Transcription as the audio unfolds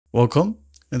Welcome.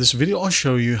 In this video, I'll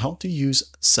show you how to use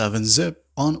 7-zip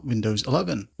on Windows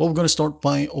 11. Well, we're going to start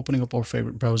by opening up our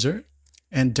favorite browser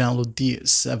and download the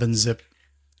 7-zip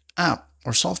app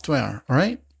or software, all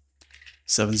right?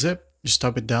 7-zip, just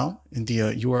type it down in the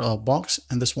URL box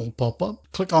and this will pop up.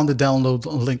 Click on the download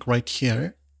link right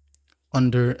here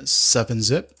under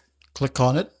 7-zip. Click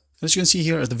on it. As you can see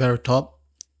here at the very top,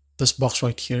 this box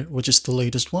right here, which is the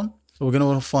latest one. So we're going to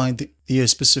want to find the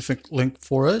specific link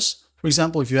for us. For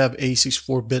example, if you have a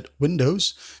 64-bit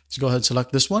Windows, just go ahead and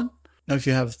select this one. Now, if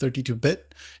you have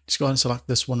 32-bit, just go ahead and select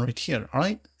this one right here. All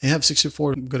right. I have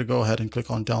 64. I'm going to go ahead and click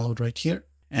on download right here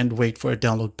and wait for a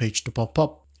download page to pop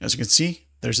up. As you can see,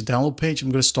 there's a download page.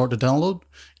 I'm going to start the download.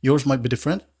 Yours might be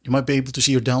different. You might be able to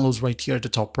see your downloads right here at the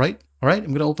top right. All right. I'm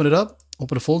going to open it up,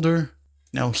 open a folder.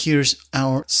 Now, here's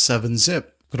our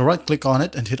 7-zip. I'm going to right click on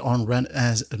it and hit on Run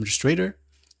as Administrator.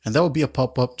 And that will be a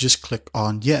pop-up. Just click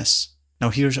on Yes. Now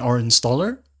here's our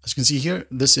installer. As you can see here,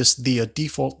 this is the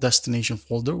default destination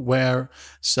folder where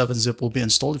 7-zip will be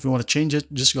installed. If you want to change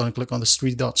it, just go and click on the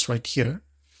three dots right here.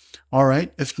 All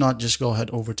right. If not, just go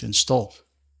ahead over to install.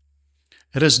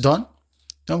 It is done.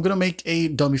 Now I'm going to make a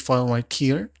dummy file right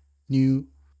here. New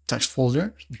text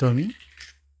folder, dummy.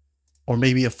 Or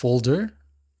maybe a folder,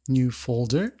 new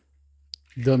folder,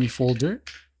 dummy folder.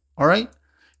 All right.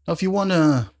 Now if you want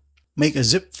to make a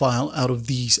zip file out of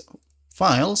these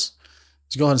files,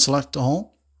 just go ahead and select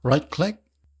all, right click.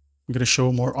 I'm going to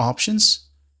show more options.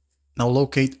 Now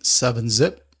locate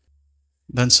 7-zip,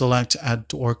 then select add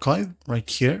to archive right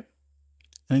here.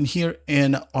 And here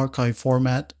in archive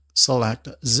format, select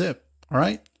zip. All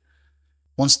right.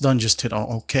 Once done, just hit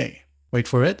on OK. Wait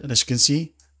for it. And as you can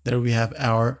see, there we have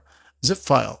our zip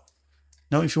file.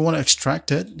 Now, if you want to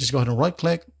extract it, just go ahead and right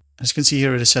click. As you can see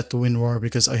here, it is set to WinRAR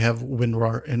because I have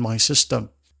WinRAR in my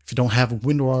system. If you don't have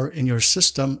WinRAR in your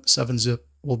system, 7-zip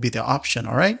will be the option.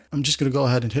 All right. I'm just going to go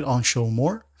ahead and hit on show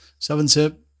more.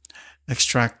 7-zip,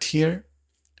 extract here.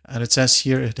 And it says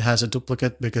here it has a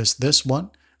duplicate because this one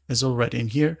is already in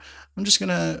here. I'm just going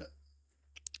to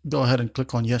go ahead and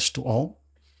click on yes to all.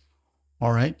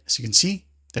 All right. As you can see,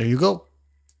 there you go.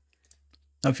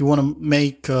 Now, if you want to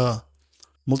make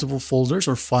multiple folders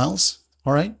or files,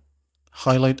 all right,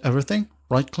 highlight everything,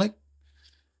 right click,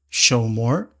 show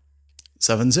more,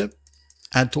 7-zip,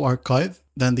 add to archive,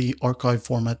 then the archive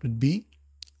format would be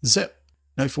zip.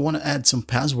 Now, if you want to add some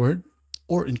password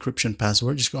or encryption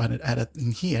password, just go ahead and add it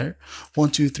in here.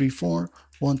 1234,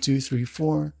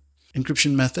 1234.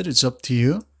 Encryption method, it's up to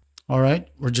you. All right,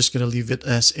 we're just going to leave it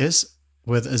as is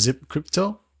with a zip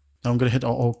crypto. Now I'm going to hit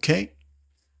OK.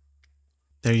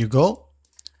 There you go.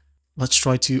 Let's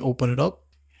try to open it up.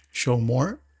 Show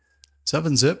more.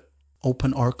 7-zip,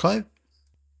 open archive.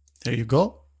 There you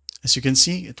go. As you can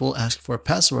see, it will ask for a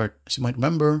password. As you might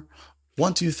remember,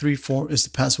 1234 is the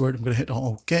password. I'm going to hit on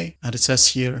OK. And it says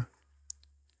here,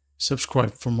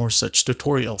 subscribe for more such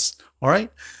tutorials. All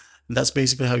right. And that's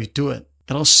basically how you do it.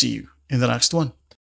 And I'll see you in the next one.